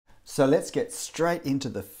So let's get straight into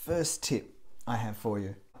the first tip I have for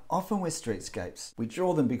you. Often with streetscapes, we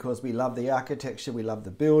draw them because we love the architecture, we love the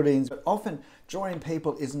buildings, but often drawing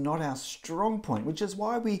people is not our strong point, which is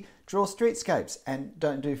why we draw streetscapes and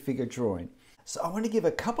don't do figure drawing. So I want to give a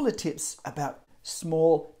couple of tips about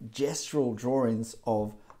small gestural drawings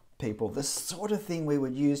of people, the sort of thing we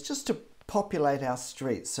would use just to populate our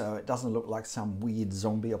streets so it doesn't look like some weird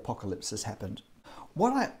zombie apocalypse has happened.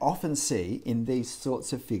 What I often see in these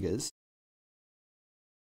sorts of figures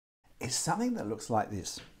is something that looks like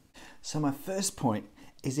this. So my first point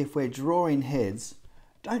is, if we're drawing heads,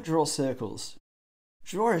 don't draw circles.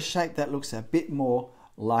 Draw a shape that looks a bit more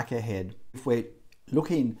like a head. If we're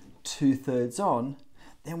looking 2/3 on,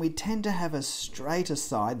 then we tend to have a straighter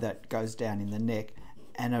side that goes down in the neck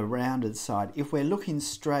and a rounded side. If we're looking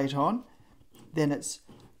straight on, then it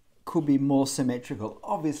could be more symmetrical.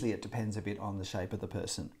 Obviously it depends a bit on the shape of the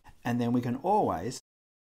person. And then we can always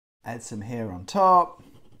add some hair on top.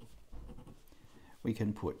 We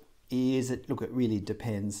can put ears. It really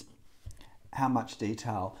depends how much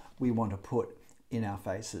detail we want to put in our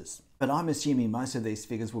faces. But I'm assuming most of these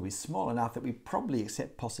figures will be small enough that we probably,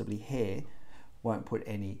 except possibly hair, won't put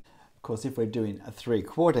any. Of course, if we're doing a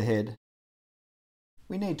 3/4 head,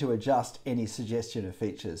 we need to adjust any suggestion of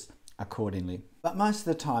features accordingly. But most of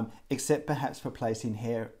the time, except perhaps for placing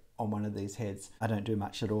hair on one of these heads, I don't do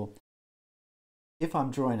much at all. If I'm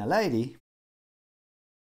drawing a lady,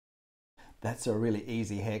 that's a really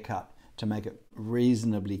easy haircut to make it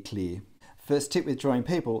reasonably clear. First tip with drawing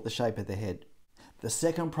people, the shape of the head. The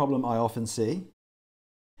second problem I often see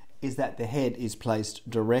is that the head is placed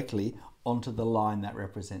directly onto the line that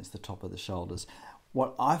represents the top of the shoulders.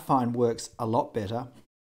 What I find works a lot better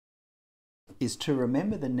is to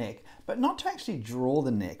remember the neck, but not to actually draw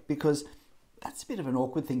the neck, because that's a bit of an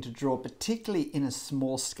awkward thing to draw, particularly in a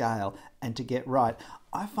small scale. And to get right,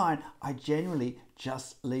 I find I generally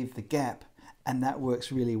just leave the gap, and that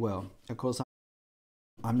works really well. Of course,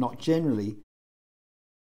 I'm not generally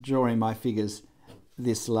drawing my figures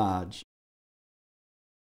this large.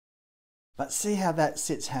 But see how that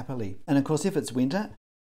sits happily. And of course, if it's winter,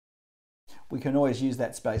 we can always use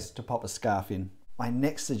that space to pop a scarf in. My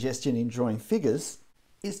next suggestion in drawing figures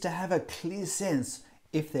is to have a clear sense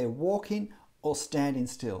if they're walking or standing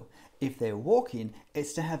still. If they're walking,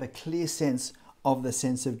 it's to have a clear sense of the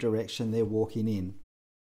sense of direction they're walking in.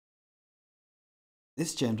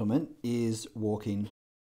 This gentleman is walking.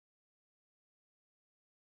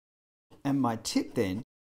 And my tip then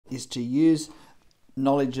is to use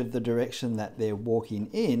knowledge of the direction that they're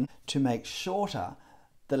walking in to make shorter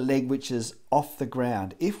the leg which is off the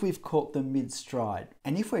ground if we've caught them mid-stride.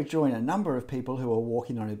 And if we're drawing a number of people who are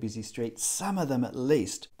walking on a busy street, some of them at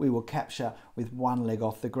least we will capture with one leg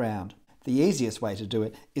off the ground. The easiest way to do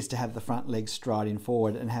it is to have the front leg striding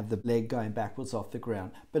forward and have the leg going backwards off the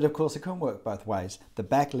ground. But of course it can work both ways. The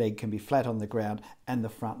back leg can be flat on the ground and the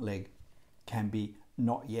front leg can be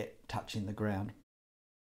not yet touching the ground.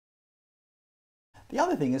 The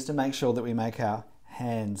other thing is to make sure that we make our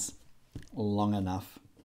hands long enough.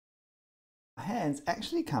 Our hands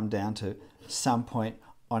actually come down to some point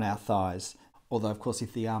on our thighs. Although of course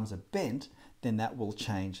if the arms are bent, then that will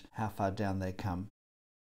change how far down they come.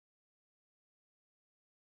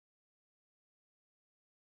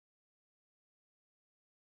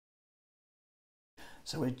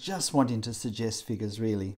 So we're just wanting to suggest figures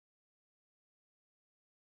really.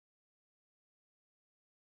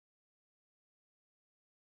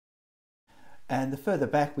 And the further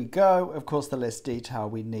back we go, of course, the less detail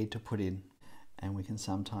we need to put in. And we can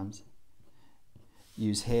sometimes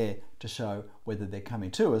use hair to show whether they're coming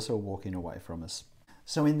to us or walking away from us.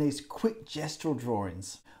 So in these quick gestural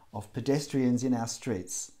drawings of pedestrians in our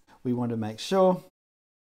streets, we want to make sure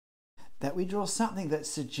that we draw something that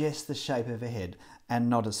suggests the shape of a head and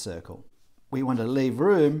not a circle. We want to leave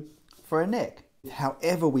room for a neck,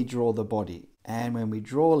 however we draw the body. And when we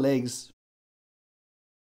draw legs,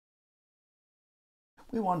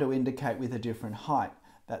 we want to indicate with a different height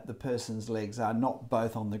that the person's legs are not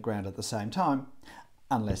both on the ground at the same time,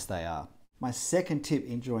 unless they are. My second tip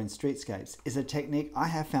in drawing streetscapes is a technique I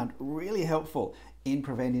have found really helpful in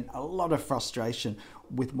preventing a lot of frustration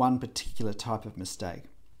with one particular type of mistake.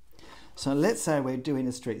 So let's say we're doing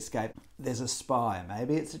a streetscape. There's a spire.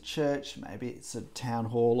 Maybe it's a church, maybe it's a town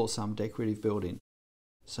hall or some decorative building.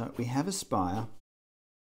 So we have a spire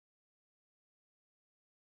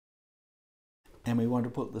and we want to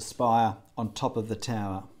put the spire on top of the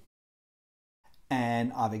tower.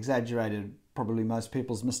 And I've exaggerated probably most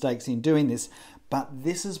people's mistakes in doing this, but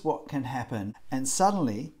this is what can happen. And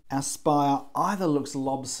suddenly our spire either looks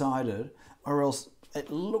lopsided or else it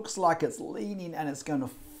looks like it's leaning and it's going to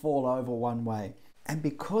fall over one way. And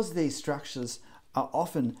because these structures are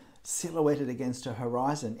often silhouetted against a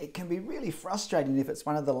horizon, it can be really frustrating if it's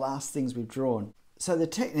one of the last things we've drawn. So the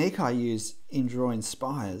technique I use in drawing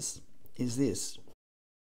spires is this.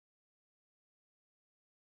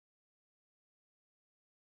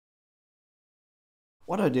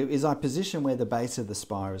 What I do is I position where the base of the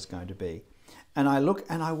spire is going to be. And I look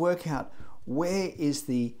and I work out where is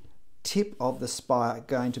the tip of the spire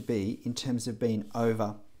going to be in terms of being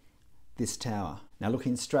over this tower. Now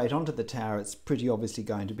looking straight onto the tower, it's pretty obviously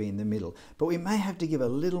going to be in the middle, but we may have to give a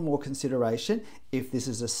little more consideration if this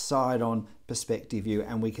is a side-on perspective view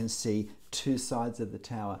and we can see two sides of the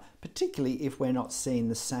tower, particularly if we're not seeing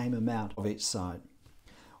the same amount of each side.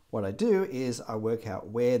 What I do is I work out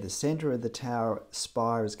where the center of the tower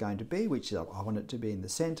spire is going to be, which I want it to be in the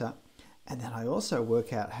center, and then I also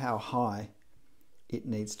work out how high it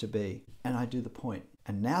needs to be, and I do the point.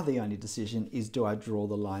 And now the only decision is, do I draw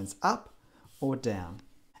the lines up or down?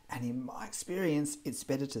 And in my experience, it's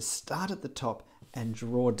better to start at the top and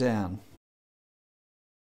draw down.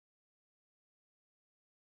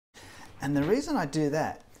 And the reason I do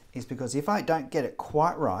that is because if I don't get it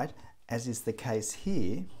quite right, as is the case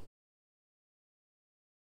here,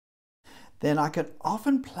 then I can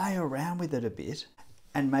often play around with it a bit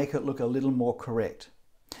and make it look a little more correct.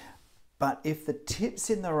 But if the tip's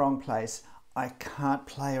in the wrong place, I can't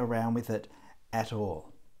play around with it at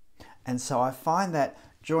all. And so I find that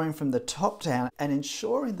drawing from the top down and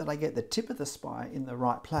ensuring that I get the tip of the spire in the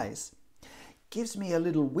right place gives me a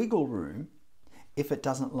little wiggle room if it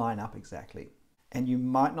doesn't line up exactly. And you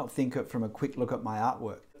might not think it from a quick look at my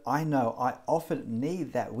artwork. I know I often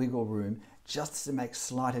need that wiggle room just to make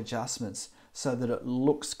slight adjustments so that it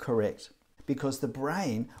looks correct, because the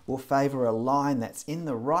brain will favour a line that's in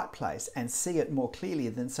the right place and see it more clearly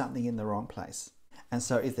than something in the wrong place. And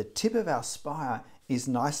so if the tip of our spire is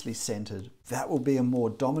nicely centered, that will be a more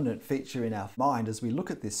dominant feature in our mind as we look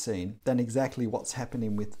at this scene than exactly what's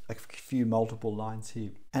happening with a few multiple lines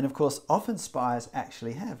here. And of course, often spires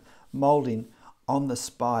actually have molding on the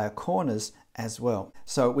spire corners as well.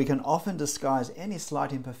 So we can often disguise any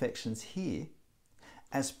slight imperfections here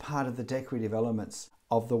as part of the decorative elements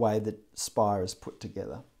of the way that spire is put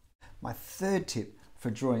together. My third tip for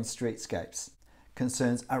drawing streetscapes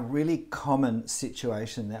concerns a really common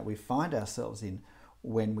situation that we find ourselves in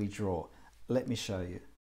when we draw. Let me show you.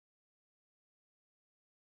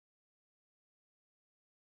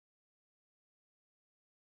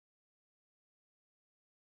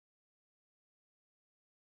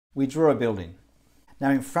 We draw a building. Now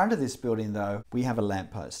in front of this building though, we have a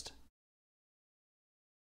lamppost.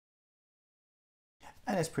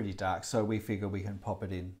 And it's pretty dark, so we figure we can pop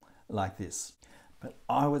it in like this. But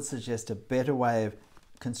I would suggest a better way of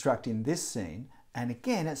constructing this scene, and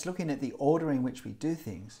again it's looking at the order in which we do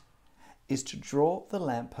things, is to draw the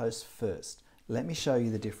lamppost first. Let me show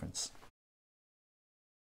you the difference.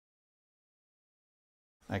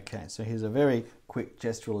 Okay, so here's a very quick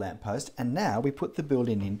gestural lamppost, and now we put the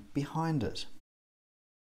building in behind it.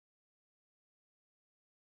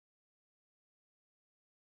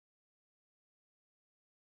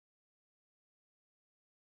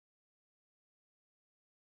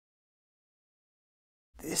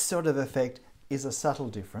 This sort of effect is a subtle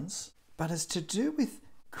difference, but it's to do with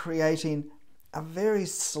creating a very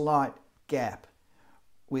slight gap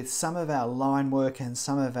with some of our line work and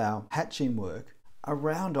some of our hatching work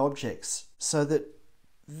around objects so that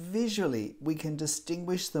visually we can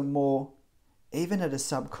distinguish them more even at a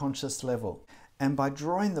subconscious level. And by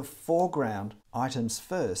drawing the foreground items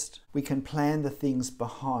first, we can plan the things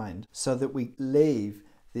behind so that we leave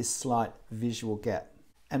this slight visual gap.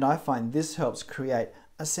 And I find this helps create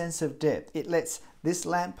a sense of depth. It lets this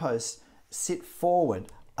lamppost sit forward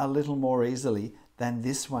a little more easily than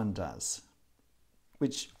this one does.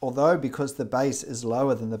 Which, although because the base is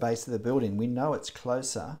lower than the base of the building, we know it's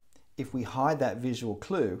closer, if we hide that visual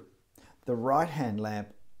clue, the right-hand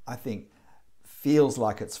lamp, I think, feels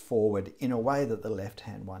like it's forward in a way that the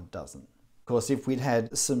left-hand one doesn't. Of course, if we'd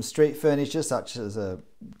had some street furniture, such as a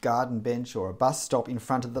garden bench or a bus stop in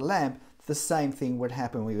front of the lamp, the same thing would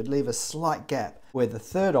happen. We would leave a slight gap where the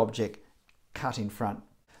third object cut in front.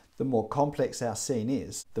 The more complex our scene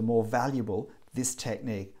is, the more valuable this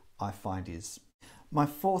technique I find is. My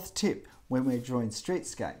fourth tip when we're drawing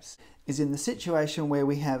streetscapes is in the situation where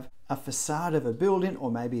we have a facade of a building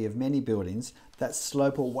or maybe of many buildings that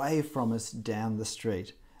slope away from us down the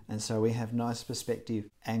street. And so we have nice perspective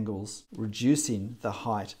angles, reducing the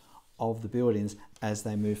height of the buildings as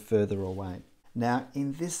they move further away. Now,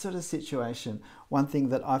 in this sort of situation, one thing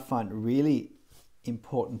that I find really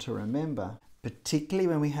important to remember, particularly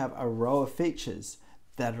when we have a row of features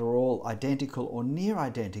that are all identical or near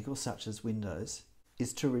identical, such as windows,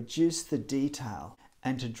 is to reduce the detail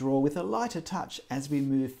and to draw with a lighter touch as we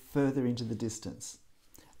move further into the distance.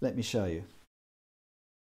 Let me show you.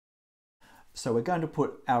 So we're going to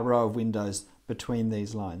put our row of windows between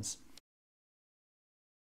these lines.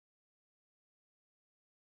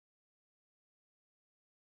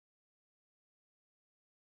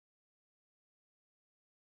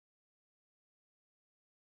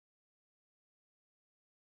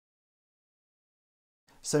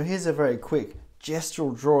 So here's a very quick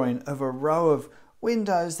gestural drawing of a row of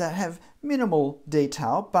windows that have minimal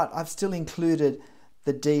detail, but I've still included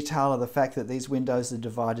the detail of the fact that these windows are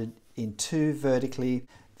divided in two vertically.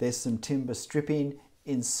 There's some timber stripping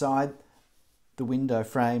inside the window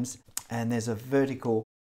frames, and there's a vertical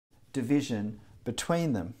division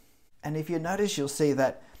between them. And if you notice, you'll see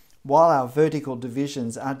that while our vertical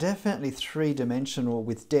divisions are definitely three-dimensional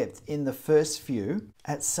with depth in the first view,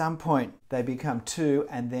 at some point they become two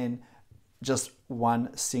and then just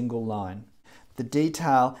one single line. The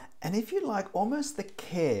detail, and if you like, almost the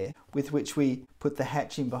care with which we put the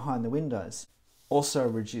hatching behind the windows also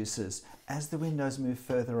reduces as the windows move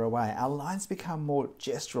further away. Our lines become more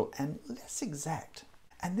gestural and less exact.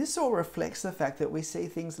 And this all reflects the fact that we see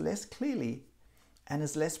things less clearly and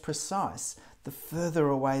is less precise the further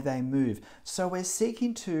away they move. So we're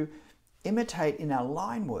seeking to imitate in our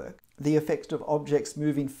line work the effect of objects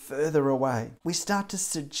moving further away. We start to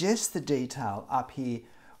suggest the detail up here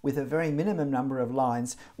with a very minimum number of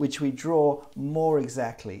lines, which we draw more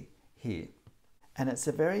exactly here. And it's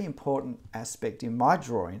a very important aspect in my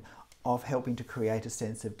drawing of helping to create a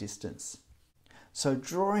sense of distance. So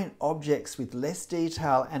drawing objects with less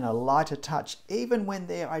detail and a lighter touch, even when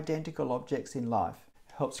they're identical objects in life,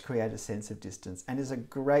 helps create a sense of distance and is a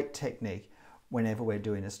great technique whenever we're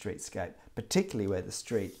doing a streetscape, particularly where the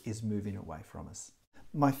street is moving away from us.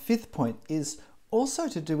 My fifth point is also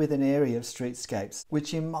to do with an area of streetscapes,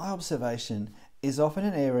 which in my observation is often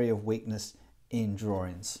an area of weakness in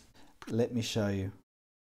drawings. Let me show you.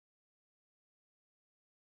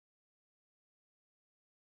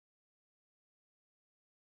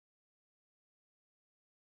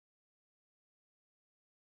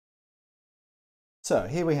 So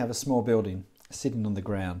here we have a small building sitting on the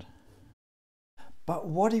ground. But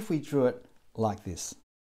what if we drew it like this?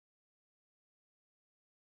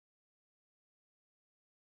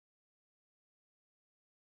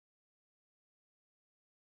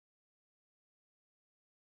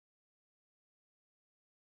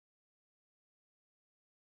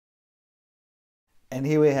 And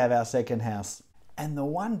here we have our second house. And the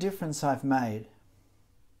one difference I've made,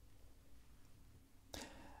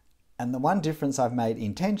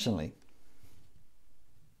 intentionally,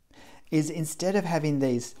 is instead of having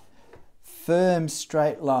these firm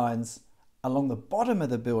straight lines along the bottom of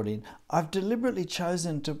the building, I've deliberately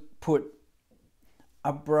chosen to put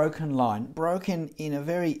a broken line, broken in a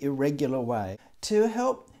very irregular way, to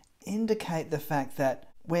help indicate the fact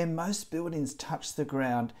that where most buildings touch the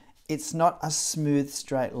ground, it's not a smooth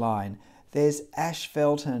straight line. There's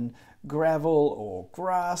asphalt and gravel or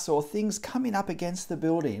grass or things coming up against the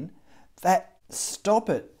building that stop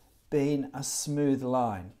it being a smooth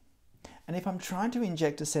line. And if I'm trying to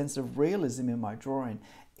inject a sense of realism in my drawing,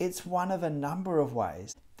 it's one of a number of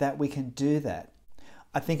ways that we can do that.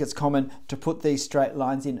 I think it's common to put these straight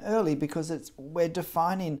lines in early because we're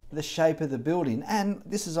defining the shape of the building, and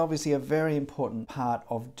this is obviously a very important part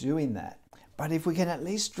of doing that. But if we can at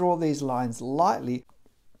least draw these lines lightly,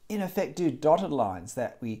 in effect do dotted lines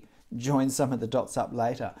that we join some of the dots up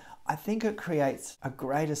later, I think it creates a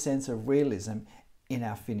greater sense of realism in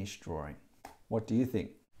our finished drawing. What do you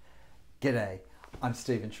think? G'day, I'm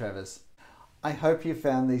Stephen Travers. I hope you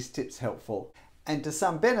found these tips helpful and to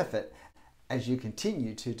some benefit as you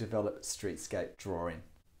continue to develop streetscape drawing.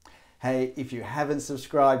 Hey, if you haven't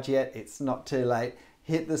subscribed yet, it's not too late.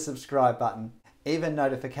 Hit the subscribe button, even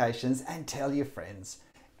notifications, and tell your friends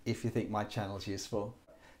if you think my channel is useful.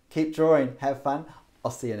 Keep drawing, have fun.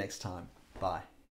 I'll see you next time. Bye.